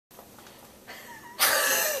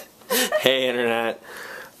Hey, internet.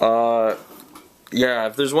 Yeah,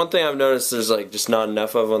 if there's one thing I've noticed there's like just not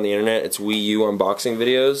enough of on the internet, it's Wii U unboxing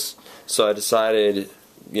videos. So I decided,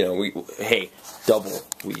 you know, hey, double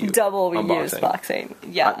Wii U. Double Wii U unboxing.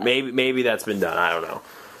 Yeah. Maybe that's been done. I don't know.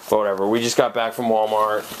 But whatever. We just got back from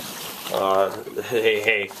Walmart.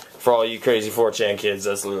 Hey, for all you crazy 4chan kids,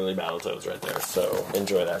 that's literally Battletoads right there. So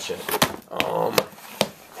enjoy that shit.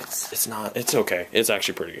 It's okay. It's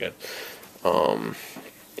actually pretty good.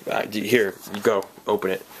 Here, you go,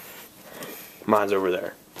 open it. Mine's over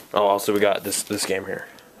there. Oh, also we got this game here.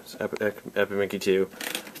 It's Epic Mickey 2.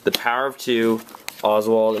 The Power of Two.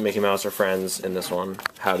 Oswald and Mickey Mouse are friends in this one.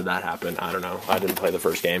 How did that happen? I don't know. I didn't play the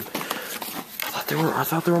first game. I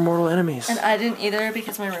thought they were mortal enemies. And I didn't either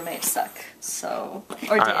because my roommate suck. So,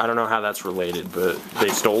 I don't know how that's related, but they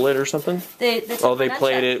stole it or something. They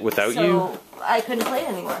played it without you. I couldn't play it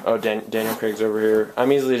anymore. Oh, Daniel Craig's over here.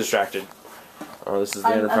 I'm easily distracted. Oh, this is the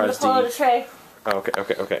Enterprise D. I'm gonna pull out a tray. Oh,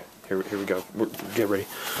 okay. Here we go. Get ready.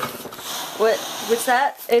 What's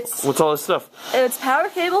that? What's all this stuff? It's power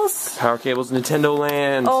cables. Power cables, Nintendo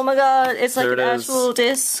Land. Oh my god, it's like an actual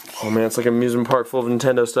disc. Oh man, it's like an amusement park full of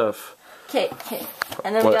Nintendo stuff. Okay.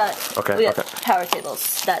 And then we got power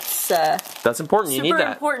cables. That's important. You need that.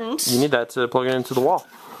 Super important. You need that to plug it into the wall.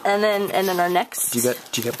 And then our next. Do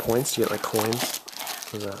you get points? Do you get like coins?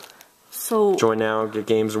 What's that? So join now, get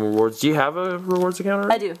games and rewards. Do you have a rewards account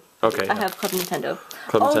already? I do. Okay. I have Club Nintendo.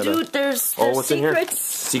 Club Nintendo. Dude, there's what's secrets. In here?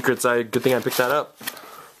 Secrets. Good thing I picked that up.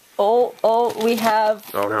 We have.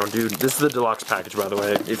 Oh no, dude! This is the deluxe package, by the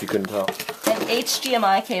way, if you couldn't tell. An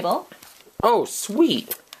HDMI cable. Oh,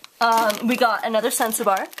 sweet. We got another sensor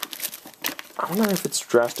bar. I wonder if it's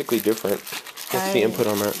drastically different. What's the input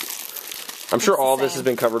on that? I'm sure all this has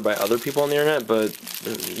been covered by other people on the internet, but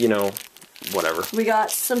you know, whatever. We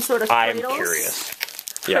got some sort of cradles. I'm curious.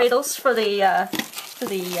 Cradles for the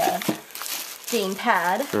game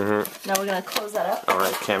pad. Now we're gonna close that up. All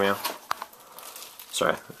right, cameo.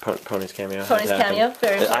 Sorry, Pony's cameo. Pony's cameo.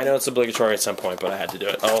 Very important. I know it's obligatory at some point, but I had to do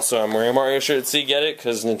it. Also, I'm wearing a Mario shirt. See, get it?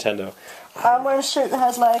 Because Nintendo. I'm wearing a shirt that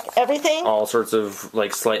has like everything. All sorts of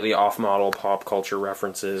like slightly off-model pop culture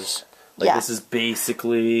references. Like this is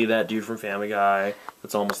basically that dude from Family Guy.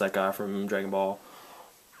 It's almost that guy from Dragon Ball.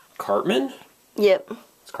 Cartman? Yep.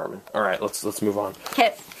 It's Cartman. All right, let's move on.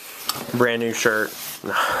 Okay. Brand new shirt.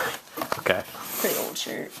 Okay. Pretty old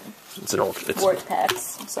shirt. It's an old. It's Word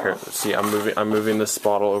packs. So. Here, see, I'm moving this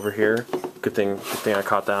bottle over here. Good thing I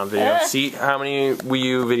caught that on video. See how many Wii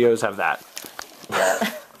U videos have that?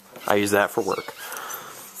 Yeah. I use that for work.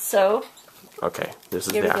 So. Okay, this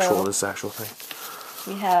is the actual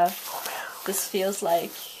thing. We have. Oh man. This feels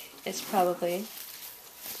like it's probably.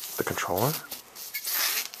 The controller.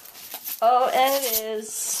 Oh, and it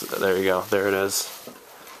is. There you go. There it is.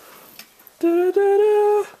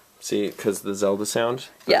 Da-da-da-da. See, because the Zelda sound?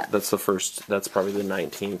 Yeah. That's the first, that's probably the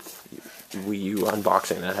 19th Wii U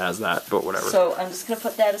unboxing that has that, but whatever. So I'm just going to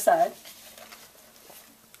put that aside.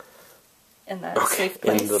 In that safe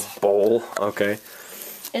place. In the bowl, okay.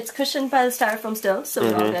 It's cushioned by the styrofoam still, so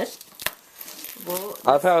we're all good.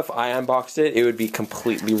 I thought if I unboxed it, it would be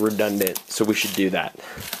completely redundant, so we should do that.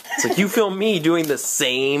 It's like, you film me doing the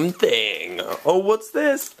same thing. Oh, what's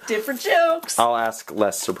this? Different jokes. I'll act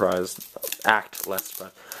less surprised. I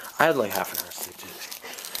had like half an hour sleep today.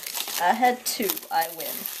 I had 2. I win.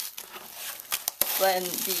 When the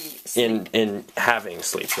sleep. In having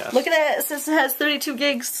sleep, yes. Look at that. It says it has 32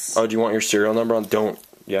 gigs. Oh, do you want your serial number on? Don't.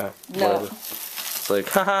 Yeah. No. Whatever. It's like,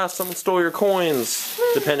 haha, someone stole your coins.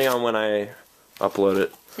 Depending on when I upload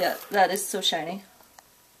it. Yeah, that is so shiny.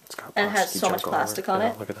 It's got and it has so much plastic on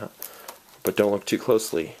it. Look at that. But don't look too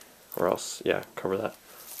closely, or else, cover that.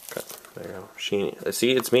 Okay, there you go. Sheen.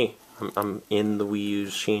 See, it's me. I'm in the Wii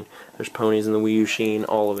U's sheen. There's ponies in the Wii U sheen,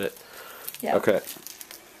 all of it. Yeah. Okay.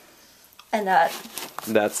 And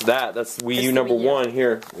that's that. That's Wii U number 1.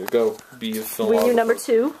 Here you go. Be a film. Wii U number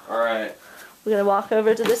 2. Alright. We're gonna walk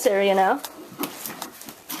over to this area now.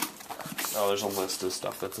 Oh, there's a list of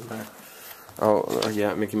stuff that's in there. Oh,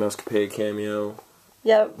 yeah, Mickey Mouse paid cameo.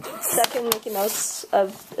 Yep. Second Mickey Mouse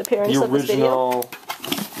appearance the of this video. original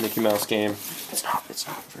Mickey Mouse game. It's not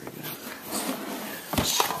very good.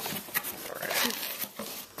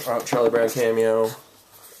 Charlie Brown cameo.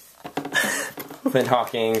 Flint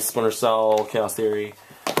Hawking, Splinter Cell, Chaos Theory.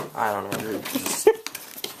 I don't know. Just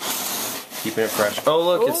keeping it fresh. Oh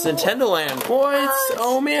look, it's Nintendo Land. What?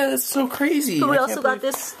 Oh man, that's so crazy. But we also got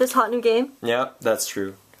this hot new game. Yeah, that's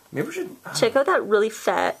true. Maybe we should check out that really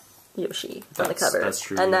fat Yoshi on the cover. That's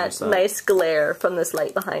true. And that nice glare from this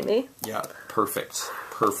light behind me. Yeah, perfect.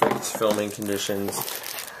 Perfect filming conditions.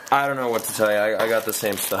 I don't know what to tell you. I got the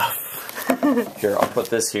same stuff. Here, I'll put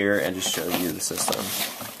this here and just show you the system.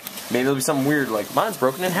 Maybe it'll be something weird like mine's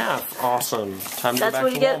broken in half. Awesome. Time to go back to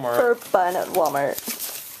Walmart. That's what you get for fun at Walmart.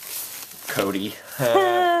 Cody.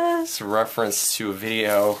 It's a reference to a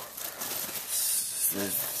video.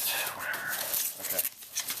 Okay.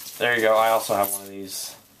 There you go. I also have one of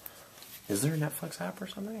these. Is there a Netflix app or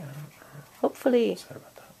something? I don't know. Hopefully. Sorry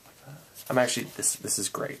about that. Like that. I'm actually, this is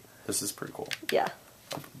great. This is pretty cool. Yeah.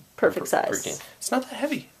 Perfect size. It's not that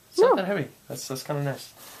heavy. It's not that heavy. That's kind of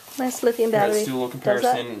nice. Nice lithium battery. Let's do a little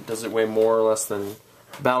comparison. Does it weigh more or less than...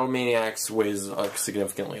 Battle Maniacs weighs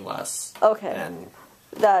significantly less. Okay. Than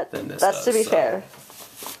this that's does, to be fair.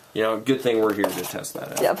 You know, good thing we're here to test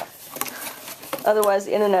that out. Yep. Otherwise,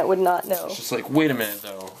 the internet would not know. It's just like, wait a minute,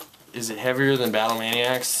 though. Is it heavier than Battle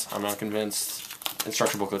Maniacs? I'm not convinced.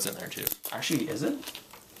 Instruction booklet's in there, too. Actually, is it?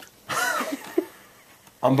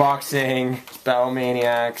 Unboxing, Battle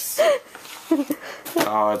Maniacs.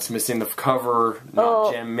 Oh, it's missing the cover,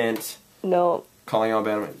 not gem mint. No. Calling out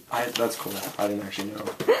Battle Maniacs. That's cool. I didn't actually know.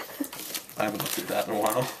 I haven't looked at that in a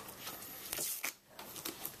while.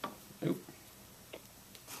 Oop.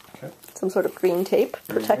 Okay. Some sort of green tape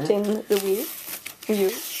protecting the Wii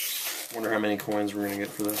U. Wonder how many coins we're gonna get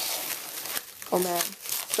for this. Oh man,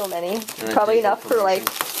 so many. Probably enough for like...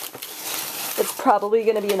 It's probably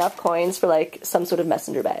going to be enough coins for like some sort of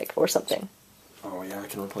messenger bag or something. Oh yeah, I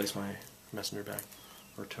can replace my messenger bag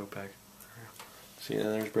or tote bag. See,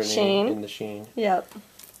 there's Brittany Sheen. in the Sheen. Yep.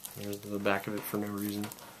 There's the back of it for no reason.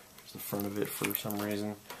 There's the front of it for some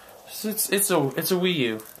reason. It's a Wii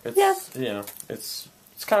U. It's, you know, it's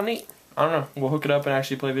kind of neat. I don't know. We'll hook it up and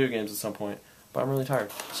actually play video games at some point. But I'm really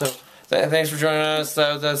tired. So thanks for joining us.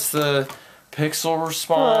 That's the Pixel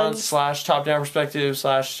response / top-down perspective /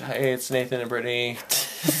 hey, it's Nathan and Brittany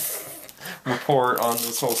report on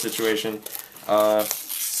this whole situation.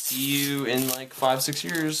 See you in like 5-6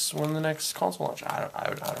 years when the next console launch. I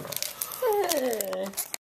don't know.